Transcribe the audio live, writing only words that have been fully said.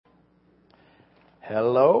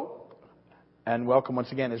Hello, and welcome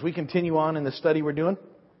once again. As we continue on in the study we're doing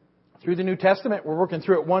through the New Testament, we're working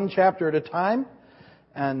through it one chapter at a time,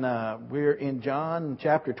 and we're in John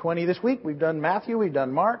chapter 20 this week. We've done Matthew, we've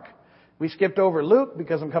done Mark. We skipped over Luke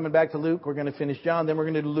because I'm coming back to Luke. We're going to finish John, then we're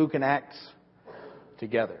going to do Luke and Acts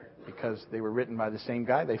together because they were written by the same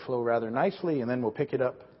guy. They flow rather nicely, and then we'll pick it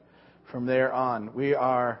up from there on. We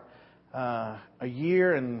are a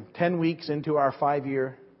year and 10 weeks into our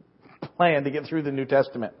 5-year plan to get through the New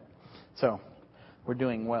Testament. So, we're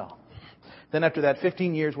doing well. Then after that,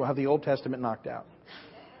 15 years, we'll have the Old Testament knocked out.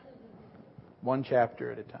 One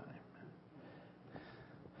chapter at a time.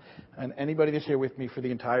 And anybody that's here with me for the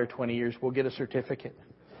entire 20 years will get a certificate.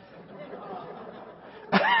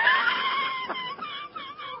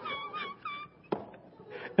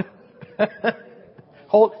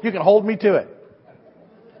 You can hold me to it.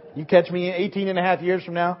 You catch me 18 and a half years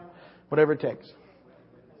from now, whatever it takes.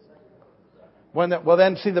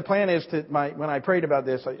 Then see, the plan is when I prayed about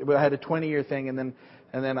this, I had a 20-year thing, and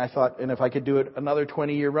then I thought, and if I could do it another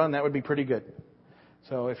 20-year run, that would be pretty good.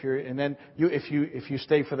 So if you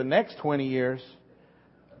stay for the next 20 years,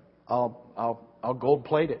 I'll gold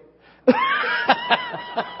plate it.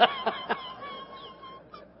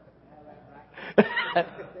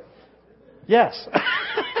 Yes.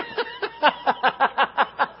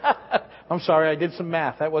 I'm sorry, I did some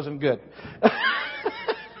math. That wasn't good.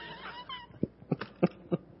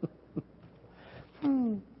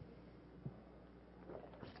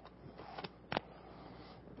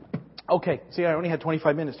 Okay, see, I only had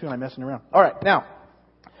 25 minutes too, and I'm messing around. All right, now,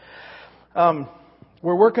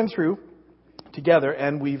 we're working through together,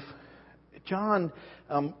 and John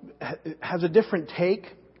has a different take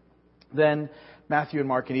than Matthew and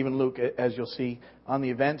Mark and even Luke, as you'll see, on the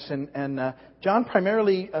events. And John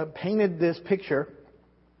primarily painted this picture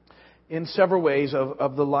in several ways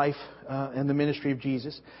of the life and the ministry of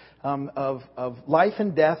Jesus, of life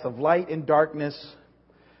and death, of light and darkness,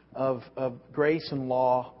 of grace and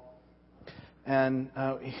law. And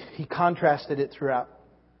he contrasted it throughout.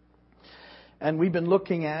 And we've been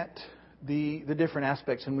looking at the different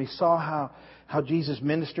aspects, and we saw how Jesus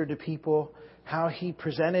ministered to people, how he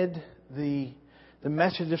presented the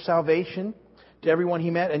message of salvation to everyone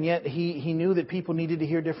he met, and yet he knew that people needed to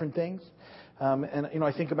hear different things. And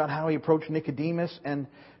I think about how he approached Nicodemus, and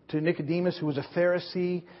to Nicodemus, who was a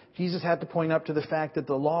Pharisee, Jesus had to point up to the fact that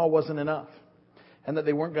the law wasn't enough, and that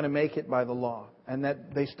they weren't going to make it by the law, and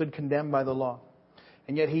that they stood condemned by the law.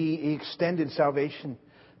 And yet he extended salvation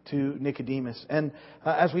to Nicodemus. And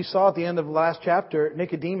as we saw at the end of the last chapter,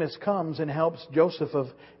 Nicodemus comes and helps Joseph of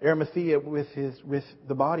Arimathea with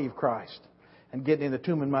the body of Christ and getting in the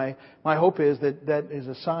tomb. And my hope is that is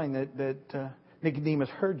a sign that Nicodemus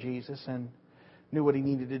heard Jesus and knew what he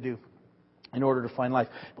needed to do in order to find life.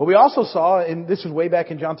 But we also saw, and this is way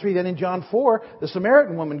back in John 3, then in John 4, the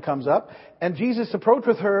Samaritan woman comes up, and Jesus' approach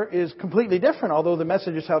with her is completely different, although the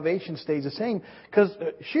message of salvation stays the same, because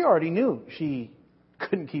she already knew she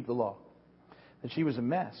couldn't keep the law, that she was a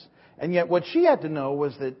mess. And yet what she had to know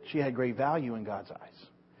was that she had great value in God's eyes.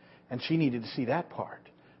 And she needed to see that part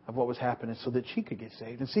of what was happening so that she could get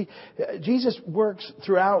saved. And see, Jesus works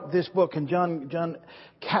throughout this book, and John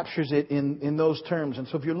captures it in those terms. And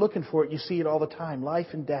so if you're looking for it, you see it all the time. Life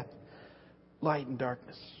and death, light and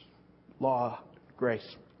darkness, law,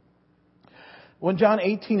 grace. When John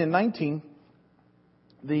 18 and 19,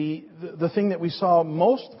 the thing that we saw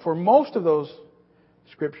for most of those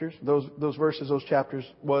scriptures, those verses, those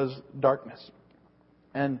chapters, was darkness.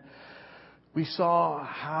 And we saw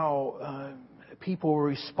how people were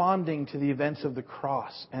responding to the events of the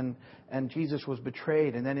cross, and Jesus was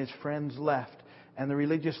betrayed, and then his friends left, and the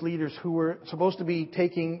religious leaders who were supposed to be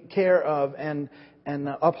taking care of and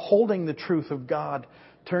upholding the truth of God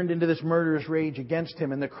turned into this murderous rage against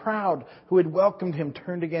him, and the crowd who had welcomed him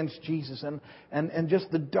turned against Jesus, and just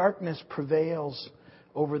the darkness prevails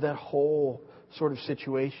over that whole sort of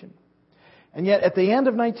situation. And yet at the end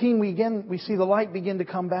of 19, we see the light begin to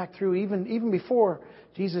come back through. Even before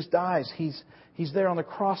Jesus dies, He's there on the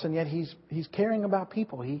cross, and yet He's caring about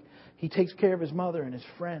people. He takes care of his mother and his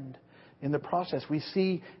friend in the process. We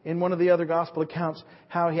see in one of the other gospel accounts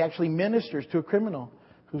how He actually ministers to a criminal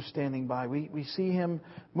who's standing by. We see Him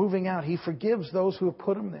moving out. He forgives those who have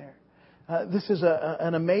put Him there. This is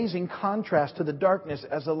an amazing contrast to the darkness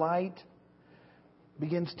as the light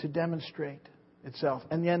begins to demonstrate itself.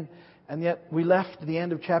 And yet we left the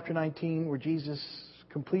end of chapter 19 where Jesus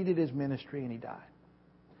completed His ministry and He died.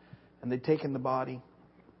 And they'd taken the body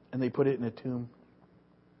and they put it in a tomb.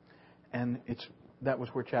 And that was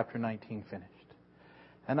where chapter 19 finished.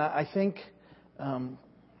 And I think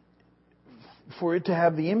for it to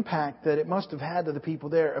have the impact that it must have had to the people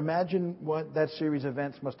there. Imagine what that series of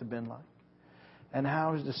events must have been like, and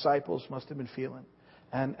how his disciples must have been feeling,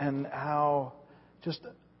 and how just,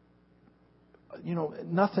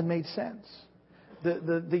 nothing made sense.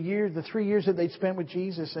 The 3 years that they'd spent with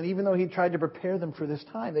Jesus, and even though he tried to prepare them for this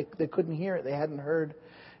time, they couldn't hear it. They hadn't heard,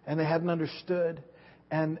 and they hadn't understood.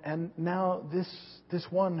 And now this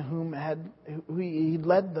one who he'd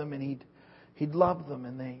led them, and he'd loved them,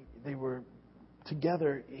 and they were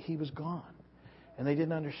together. He was gone, and they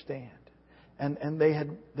didn't understand, and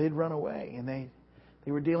they'd run away, and they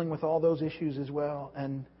were dealing with all those issues as well,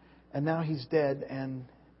 and now he's dead, and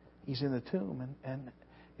he's in the tomb, and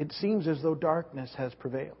it seems as though darkness has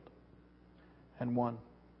prevailed and won.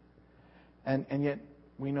 And yet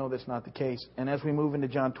we know that's not the case. And as we move into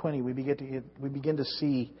John 20, we begin to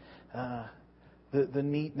see the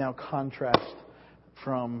neat now contrast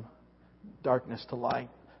from darkness to light.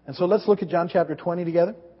 And so let's look at John chapter 20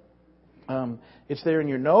 together. It's there in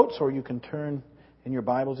your notes, or you can turn in your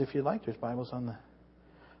Bibles if you like. There's Bibles on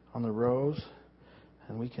the rows,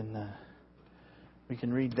 and we can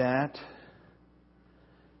read that.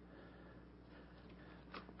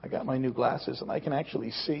 I got my new glasses and I can actually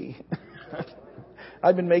see.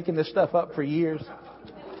 I've been making this stuff up for years.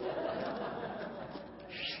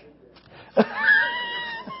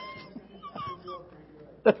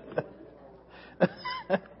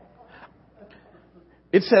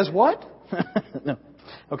 It says what? No.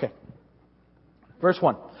 Okay. Verse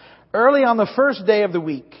 1. Early on the first day of the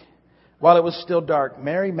week, while it was still dark,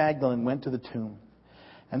 Mary Magdalene went to the tomb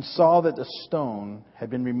and saw that the stone had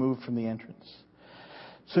been removed from the entrance.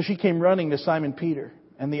 So she came running to Simon Peter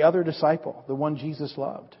and the other disciple, the one Jesus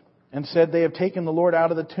loved, and said, "They have taken the Lord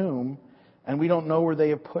out of the tomb, and we don't know where they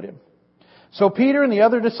have put him." So Peter and the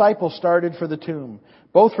other disciple started for the tomb.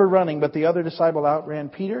 Both were running, but the other disciple outran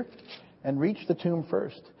Peter and reached the tomb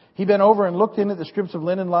first. He bent over and looked in at the strips of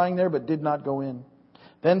linen lying there, but did not go in.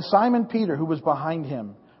 Then Simon Peter, who was behind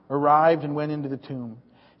him, arrived and went into the tomb.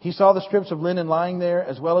 He saw the strips of linen lying there,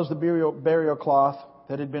 as well as the burial cloth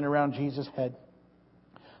that had been around Jesus' head.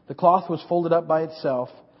 The cloth was folded up by itself,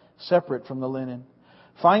 separate from the linen.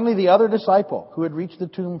 Finally, the other disciple, who had reached the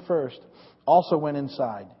tomb first, also went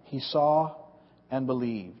inside. He saw and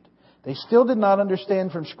believed. They still did not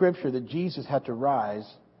understand from Scripture that Jesus had to rise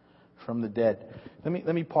from the dead.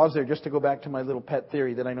 Let me pause there just to go back to my little pet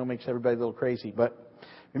theory that I know makes everybody a little crazy. But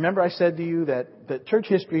remember I said to you that church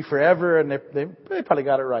history forever, and they probably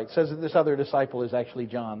got it right, says that this other disciple is actually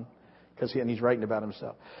John, because he's writing about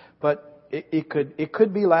himself. But it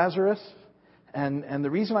could be Lazarus, and the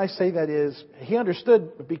reason I say that is he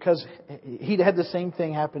understood because he'd had the same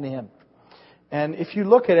thing happen to him. And if you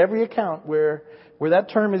look at every account where that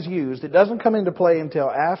term is used, it doesn't come into play until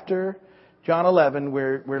after John 11,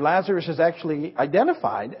 where Lazarus is actually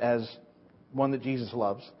identified as one that Jesus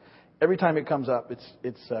loves. Every time it comes up,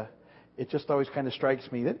 it just always kind of strikes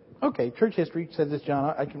me that, okay, church history says it's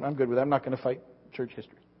John. I'm good with it. I'm not going to fight church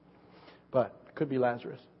history. But it could be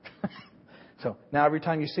Lazarus. So now every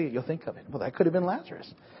time you see it, you'll think of it. Well, that could have been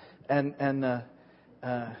Lazarus. And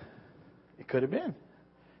it could have been.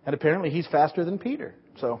 And apparently he's faster than Peter.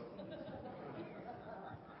 So,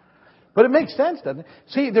 but it makes sense, doesn't it?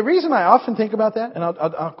 See, the reason I often think about that, and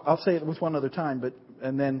I'll say it with one other time,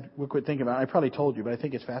 and then we'll quit thinking about it. I probably told you, but I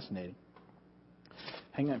think it's fascinating.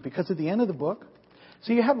 Hang on. Because at the end of the book,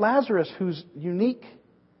 so you have Lazarus, who's unique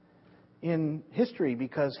in history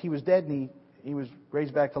because he was dead and he was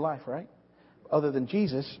raised back to life, right? Other than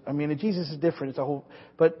Jesus. I mean, Jesus is different. It's a whole,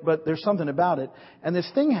 but there's something about it. And this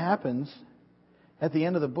thing happens at the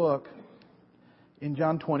end of the book in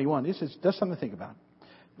John 21. This is just something to think about.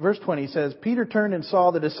 Verse 20 says, Peter turned and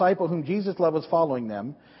saw the disciple whom Jesus loved was following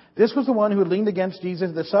them. This was the one who had leaned against Jesus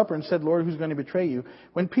at the supper and said, "Lord, who's going to betray you?"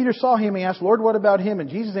 When Peter saw him, he asked, "Lord, what about him?" And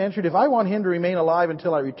Jesus answered, "If I want him to remain alive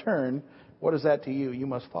until I return, what is that to you? You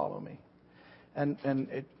must follow me." And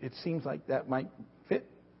it seems like that might fit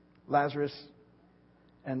Lazarus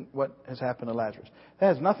and what has happened to Lazarus. That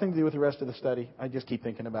has nothing to do with the rest of the study. I just keep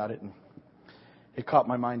thinking about it, and it caught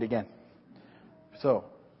my mind again. So,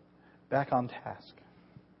 back on task.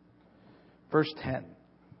 Verse 10.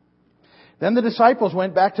 Then the disciples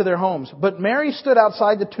went back to their homes, but Mary stood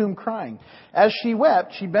outside the tomb crying. As she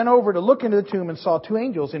wept, she bent over to look into the tomb and saw two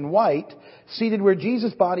angels in white seated where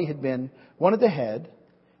Jesus' body had been, one at the head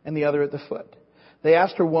and the other at the foot. They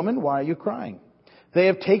asked her, "Woman, why are you crying?" "They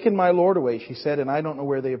have taken my Lord away," she said, "and I don't know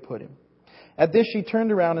where they have put him." At this she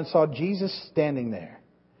turned around and saw Jesus standing there.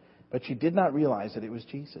 But she did not realize that it was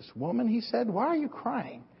Jesus. "Woman," he said, "why are you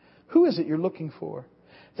crying? Who is it you're looking for?"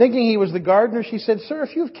 Thinking he was the gardener, she said, "Sir,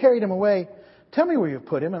 if you've carried him away, tell me where you've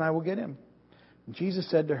put him and I will get him." And Jesus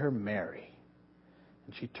said to her, Mary.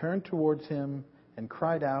 And she turned towards him and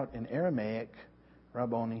cried out in Aramaic,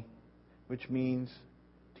 Rabboni, which means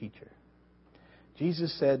teacher.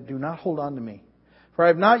 Jesus said, do not hold on to me, for I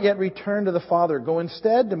have not yet returned to the Father. Go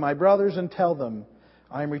instead to my brothers and tell them,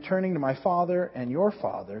 I am returning to my Father and your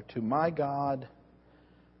Father, to my God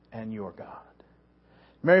and your God.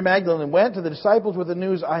 Mary Magdalene went to the disciples with the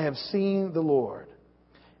news, I have seen the Lord.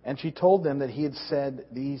 And she told them that he had said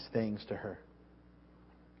these things to her.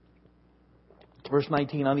 Verse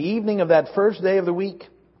 19, on the evening of that first day of the week,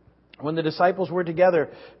 when the disciples were together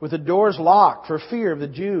with the doors locked for fear of the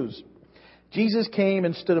Jews, Jesus came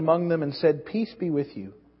and stood among them and said, peace be with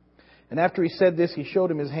you. And after he said this, he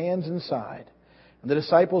showed him his hands and side. And the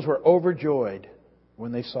disciples were overjoyed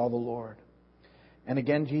when they saw the Lord. And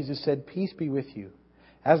again Jesus said, peace be with you.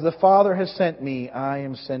 As the Father has sent me, I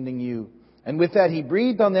am sending you. And with that he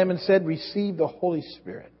breathed on them and said, receive the Holy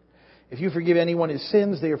Spirit. If you forgive anyone his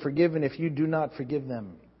sins, they are forgiven. If you do not forgive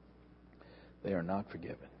them, they are not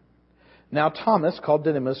forgiven. Now Thomas, called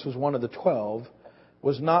Didymus, was one of the 12,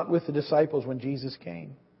 was not with the disciples when Jesus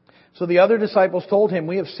came. So the other disciples told him,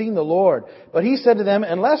 we have seen the Lord. But he said to them,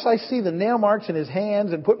 unless I see the nail marks in his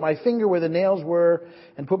hands and put my finger where the nails were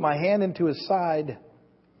and put my hand into his side,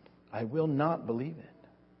 I will not believe it.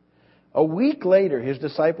 A week later, his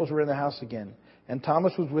disciples were in the house again, and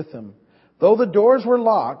Thomas was with them. Though the doors were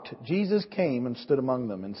locked, Jesus came and stood among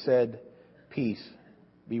them and said, peace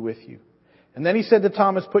be with you. And then he said to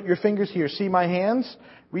Thomas, put your fingers here. See my hands?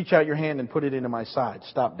 Reach out your hand and put it into my side.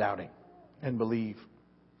 Stop doubting and believe.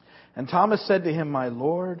 And Thomas said to him, my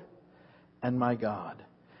Lord and my God.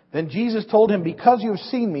 Then Jesus told him, because you have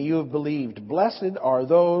seen me, you have believed. Blessed are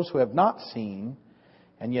those who have not seen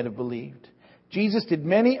and yet have believed. Jesus did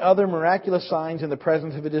many other miraculous signs in the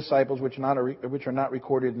presence of the disciples, which are not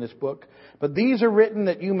recorded in this book. But these are written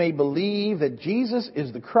that you may believe that Jesus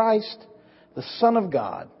is the Christ, the Son of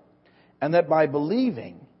God, and that by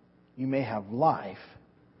believing you may have life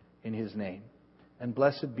in His name. And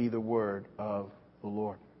blessed be the word of the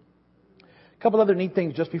Lord. A couple other neat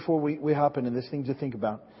things just before we hop into this, things to think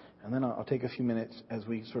about. And then I'll take a few minutes as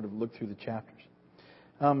we sort of look through the chapters.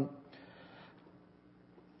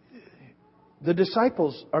 The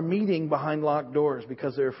disciples are meeting behind locked doors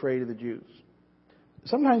because they're afraid of the Jews.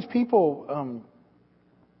 Sometimes people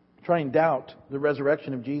try and doubt the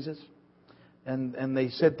resurrection of Jesus. And they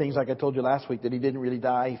said things like I told you last week, that He didn't really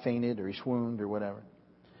die, He fainted or He swooned or whatever.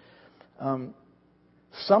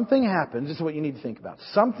 Something happens, this is what you need to think about.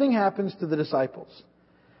 Something happens to the disciples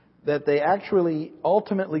that they actually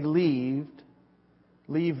ultimately leave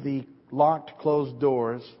the locked, closed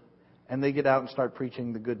doors, and they get out and start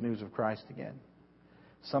preaching the good news of Christ again.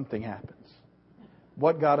 Something happens.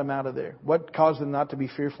 What got them out of there? What caused them not to be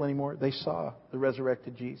fearful anymore? They saw the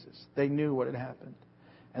resurrected Jesus. They knew what had happened.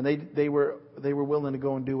 And they were willing to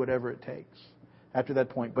go and do whatever it takes after that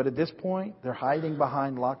point. But at this point, they're hiding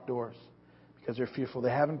behind locked doors because they're fearful.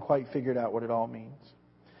 They haven't quite figured out what it all means.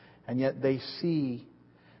 And yet they see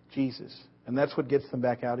Jesus. And that's what gets them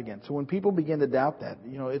back out again. So when people begin to doubt that,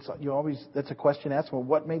 that's a question asked. Well,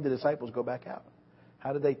 what made the disciples go back out?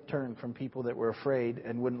 How did they turn from people that were afraid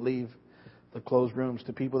and wouldn't leave the closed rooms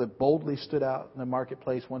to people that boldly stood out in the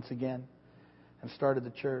marketplace once again and started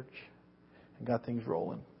the church and got things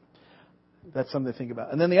rolling? That's something to think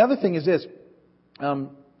about. And then the other thing is this.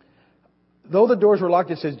 Though the doors were locked,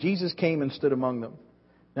 it says Jesus came and stood among them.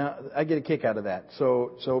 Now, I get a kick out of that.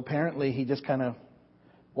 So apparently He just kind of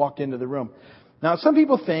walked into the room. Now, some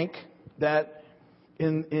people think that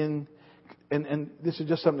and this is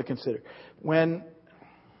just something to consider.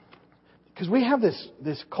 Because we have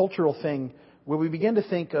this cultural thing where we begin to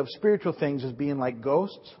think of spiritual things as being like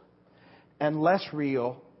ghosts and less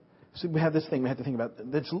real. So we have this thing we have to think about.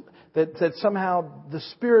 That somehow the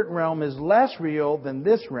spirit realm is less real than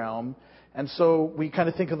this realm. And so we kind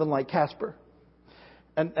of think of them like Casper.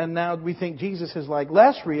 And now we think Jesus is like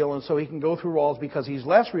less real, and so He can go through walls because He's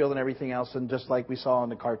less real than everything else. And just like we saw in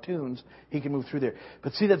the cartoons, He can move through there.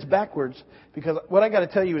 But see, that's backwards, because what I got to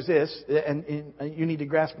tell you is this, and you need to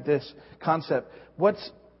grasp this concept.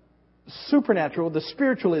 What's supernatural, the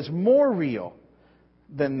spiritual, is more real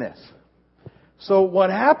than this. So what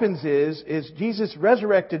happens is Jesus'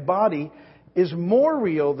 resurrected body is more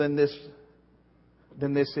real than this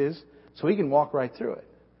is, so He can walk right through it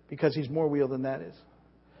because He's more real than that is.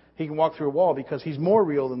 He can walk through a wall because He's more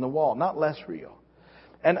real than the wall, not less real.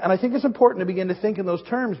 And I think it's important to begin to think in those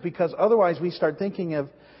terms, because otherwise we start thinking of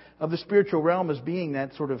the spiritual realm as being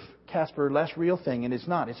that sort of Casper, less real thing, and it's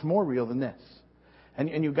not. It's more real than this.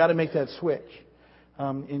 And you've got to make that switch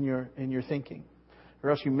in your thinking. or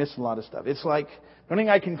else you miss a lot of stuff. It's like, the only thing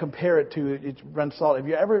I can compare it to, it runs salt. Have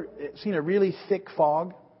you ever seen a really thick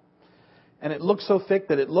fog? And it looks so thick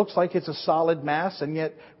that it looks like it's a solid mass, and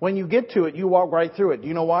yet when you get to it, you walk right through it. Do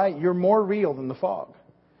you know why? You're more real than the fog.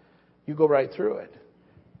 You go right through it.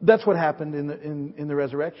 That's what happened in the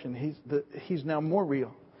resurrection. He's now more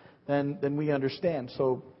real than we understand.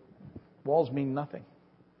 So walls mean nothing.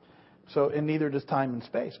 So, and neither does time and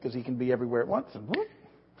space, because He can be everywhere at once.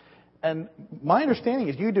 And my understanding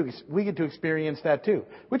is we get to experience that too,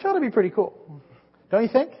 which ought to be pretty cool. Don't you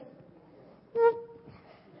think?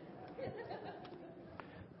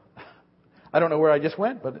 I don't know where I just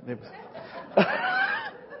went, but it was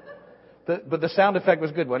but the sound effect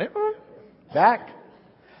was good, wasn't it? Back.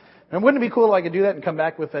 And wouldn't it be cool if I could do that and come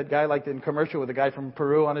back with that guy like in commercial with the guy from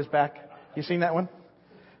Peru on his back? You seen that one?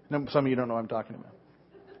 No, some of you don't know what I'm talking about.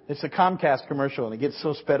 It's a Comcast commercial, and it gets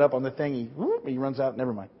so sped up on the thing, he runs out.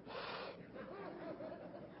 Never mind.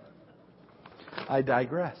 I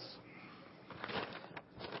digress.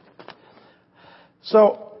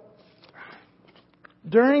 So,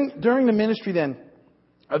 during the ministry then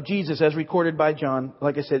of Jesus, as recorded by John,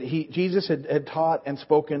 like I said, Jesus had taught and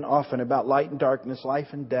spoken often about light and darkness, life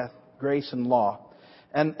and death, grace and law.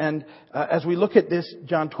 And as we look at this,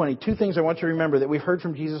 John 20, two things I want you to remember that we've heard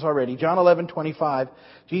from Jesus already. John 11:25,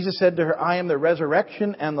 Jesus said to her, I am the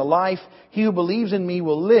resurrection and the life. He who believes in me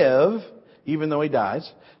will live, even though he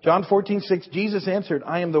dies. John 14:6, Jesus answered,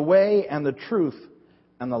 I am the way and the truth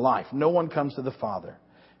and the life. No one comes to the Father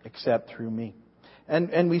except through me.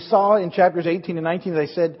 And we saw in chapters 18 and 19, as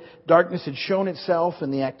I said, darkness had shown itself in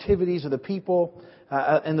the activities of the people,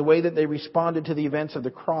 and the way that they responded to the events of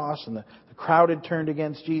the cross, and the crowd had turned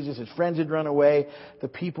against Jesus. His friends had run away. The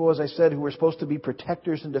people, as I said, who were supposed to be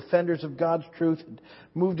protectors and defenders of God's truth, had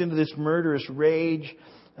moved into this murderous rage.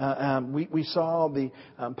 We saw the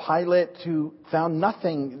Pilate who found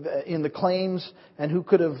nothing in the claims and who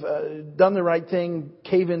could have done the right thing,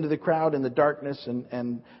 cave into the crowd in the darkness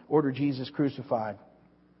and order Jesus crucified.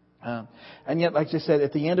 And yet, like I said,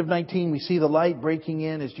 at the end of 19, we see the light breaking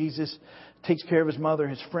in as Jesus takes care of his mother,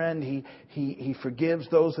 his friend. He forgives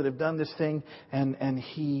those that have done this thing, and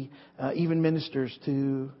he even ministers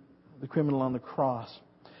to the criminal on the cross.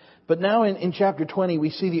 But now in chapter 20, we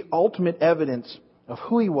see the ultimate evidence of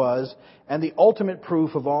who he was and the ultimate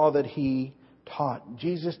proof of all that he taught.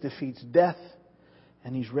 Jesus defeats death,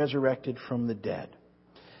 and he's resurrected from the dead.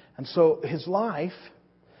 And so his life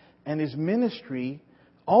and his ministry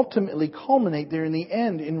ultimately culminate there in the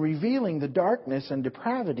end in revealing the darkness and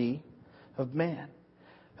depravity of man.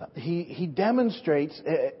 He demonstrates,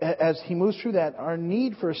 as he moves through that, our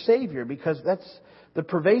need for a Savior, because that's the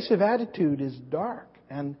pervasive attitude is dark.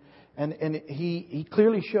 And he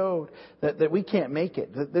clearly showed that we can't make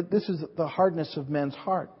it. That this is the hardness of men's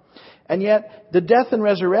heart. And yet, the death and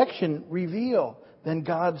resurrection reveal then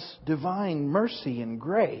God's divine mercy and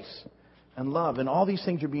grace and love. And all these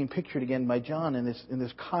things are being pictured again by John in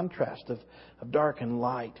this contrast of dark and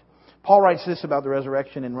light. Paul writes this about the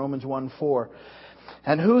resurrection in Romans 1:4.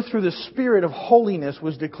 And who through the Spirit of holiness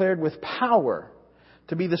was declared with power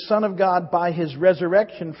to be the Son of God by His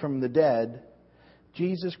resurrection from the dead,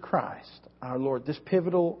 Jesus Christ, our Lord. This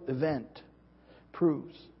pivotal event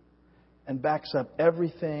proves and backs up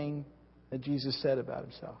everything that Jesus said about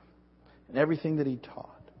Himself and everything that He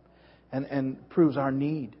taught, and proves our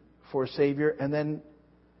need for a Savior, and then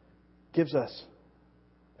gives us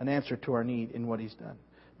an answer to our need in what He's done.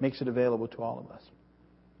 Makes it available to all of us.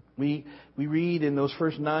 We read in those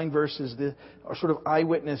first 9 verses our sort of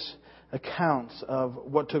eyewitness accounts of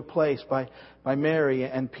what took place by Mary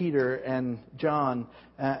and Peter and John.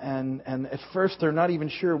 And at first they're not even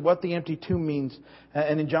sure what the empty tomb means.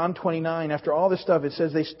 And in John 29, after all this stuff, it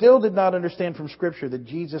says they still did not understand from Scripture that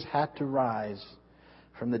Jesus had to rise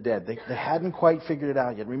from the dead. They hadn't quite figured it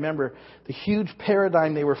out yet. Remember the huge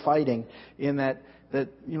paradigm they were fighting in that the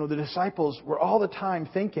disciples were all the time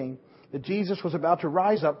thinking that Jesus was about to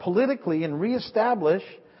rise up politically and reestablish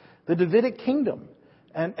the Davidic kingdom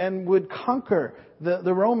and would conquer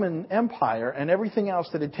the Roman Empire and everything else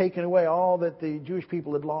that had taken away all that the Jewish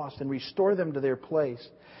people had lost and restore them to their place.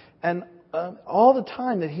 And all the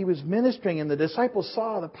time that He was ministering and the disciples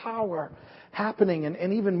saw the power happening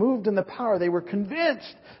and even moved in the power, they were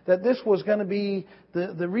convinced that this was going to be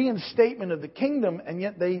the reinstatement of the kingdom, and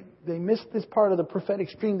yet they missed this part of the prophetic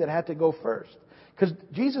stream that had to go first. Because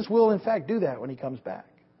Jesus will, in fact, do that when He comes back.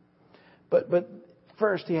 But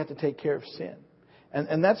first, He had to take care of sin.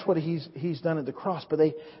 And that's what He's done at the cross. But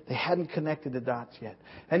they hadn't connected the dots yet.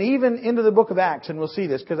 And even into the book of Acts, and we'll see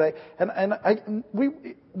this, because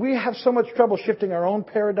we have so much trouble shifting our own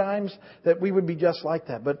paradigms that we would be just like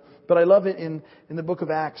that. But I love it in the book of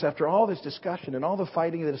Acts, after all this discussion and all the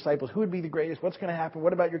fighting of the disciples, who would be the greatest? What's going to happen?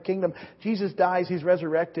 What about your kingdom? Jesus dies. He's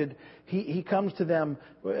resurrected. He comes to them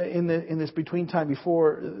in this between time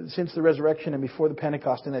since the resurrection and before the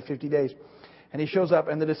Pentecost in that 50 days. And He shows up,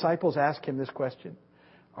 and the disciples ask Him this question: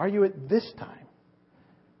 are you at this time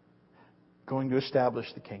going to establish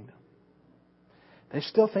the kingdom? They're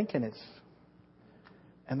still thinking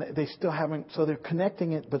and they still haven't, so they're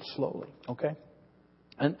connecting it, but slowly, okay?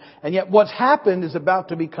 And yet what's happened is about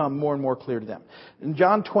to become more and more clear to them. In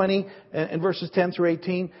John 20, and verses 10 through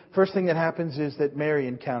 18, first thing that happens is that Mary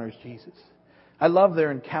encounters Jesus. I love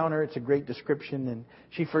their encounter. It's a great description. And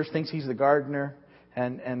she first thinks He's the gardener.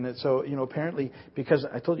 And so, apparently, because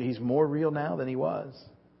I told you He's more real now than He was.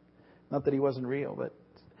 Not that He wasn't real,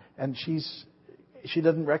 and she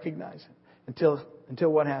doesn't recognize Him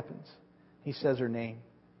until what happens? He says her name.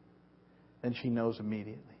 Then she knows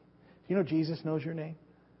immediately. You know Jesus knows your name?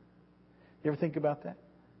 You ever think about that?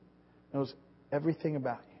 Knows everything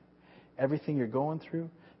about you. Everything you're going through.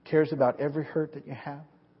 Cares about every hurt that you have.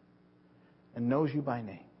 And knows you by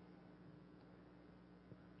name.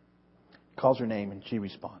 Calls her name and she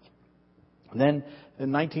responds. And then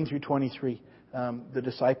in 19 through 23, the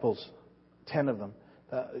disciples, 10 of them,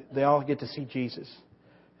 they all get to see Jesus.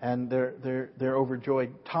 And they're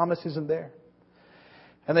overjoyed. Thomas isn't there.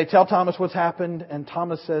 And they tell Thomas what's happened. And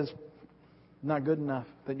Thomas says, not good enough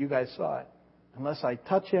that you guys saw it. Unless I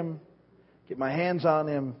touch Him, get my hands on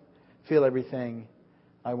Him, feel everything,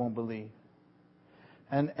 I won't believe.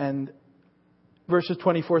 And verses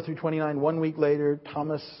 24 through 29, 1 week later,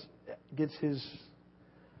 Thomas gets his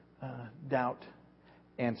doubt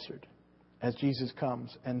answered as Jesus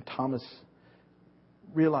comes. And Thomas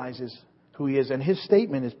realizes who He is. And his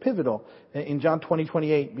statement is pivotal in John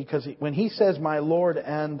 20:28, because when he says, my Lord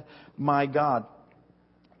and my God,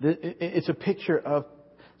 it's a picture of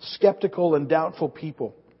skeptical and doubtful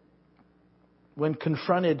people. When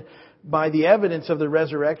confronted by the evidence of the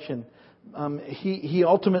resurrection, he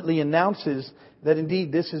ultimately announces that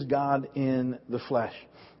indeed this is God in the flesh.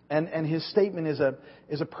 And his statement is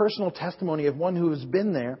a personal testimony of one who has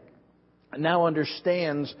been there and now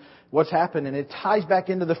understands what's happened. And it ties back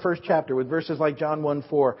into the first chapter with verses like John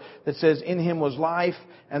 1:4 that says, in Him was life,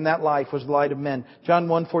 and that life was the light of men. John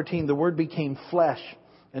 1:14, the Word became flesh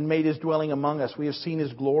and made His dwelling among us. We have seen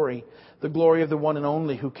His glory, the glory of the one and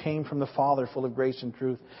only who came from the Father, full of grace and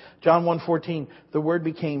truth. John 1:14, the Word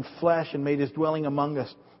became flesh and made His dwelling among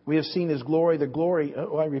us. We have seen His glory, the glory...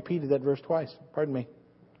 Oh, I repeated that verse twice. Pardon me.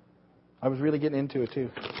 I was really getting into it too.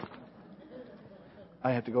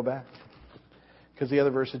 I have to go back. Because the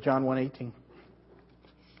other verse is John 1:18.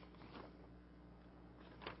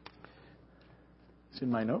 It's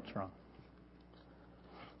in my notes wrong.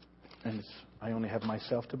 And I only have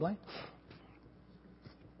myself to blame.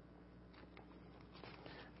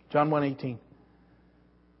 John 1:18.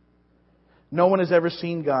 No one has ever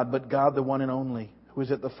seen God but God, the one and only, who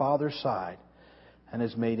is at the Father's side and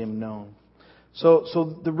has made Him known.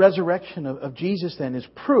 So the resurrection of Jesus then is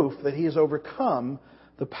proof that He has overcome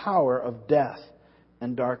the power of death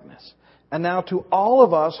and darkness. And now to all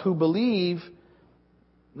of us who believe,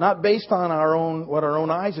 not based on what our own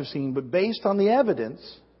eyes have seen, but based on the evidence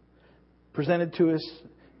presented to us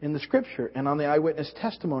in the Scripture and on the eyewitness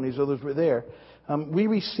testimonies of those who were there, we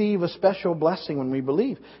receive a special blessing when we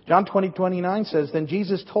believe. John 20:29 says, then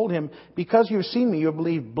Jesus told him, because you have seen me, you have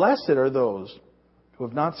believed. Blessed are those who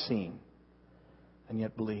have not seen and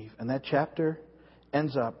yet believe. And that chapter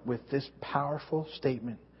ends up with this powerful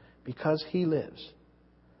statement. Because He lives,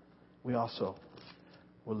 we also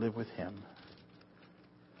will live with Him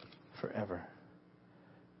forever.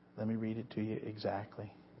 Let me read it to you exactly.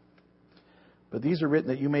 But these are written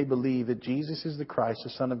that you may believe that Jesus is the Christ,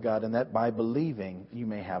 the Son of God, and that by believing you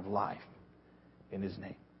may have life in His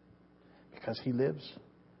name. Because He lives,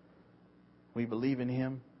 we believe in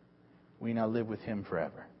Him, we now live with Him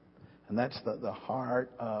forever. And that's the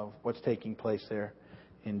heart of what's taking place there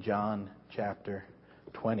in John chapter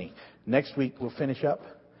 20. Next week we'll finish up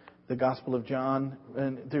the Gospel of John.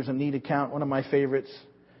 And there's a neat account, one of my favorites,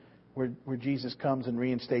 where Jesus comes and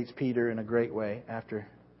reinstates Peter in a great way after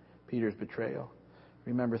Peter's betrayal.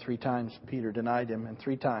 Remember, 3 times Peter denied Him, and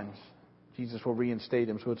 3 times Jesus will reinstate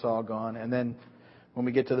him, so it's all gone. And then when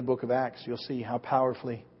we get to the book of Acts, you'll see how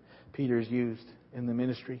powerfully Peter is used in the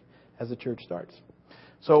ministry as the church starts.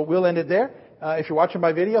 So we'll end it there. If you're watching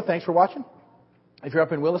by video, thanks for watching. If you're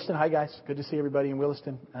up in Williston, hi guys. Good to see everybody in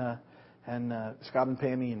Williston. And Scott and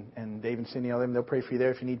Pammy and Dave and Cindy, all them, they'll pray for you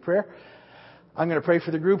there if you need prayer. I'm going to pray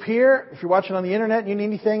for the group here. If you're watching on the internet and you need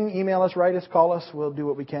anything, email us, write us, call us. We'll do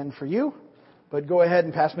what we can for you. But go ahead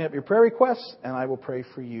and pass me up your prayer requests, and I will pray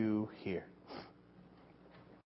for you here.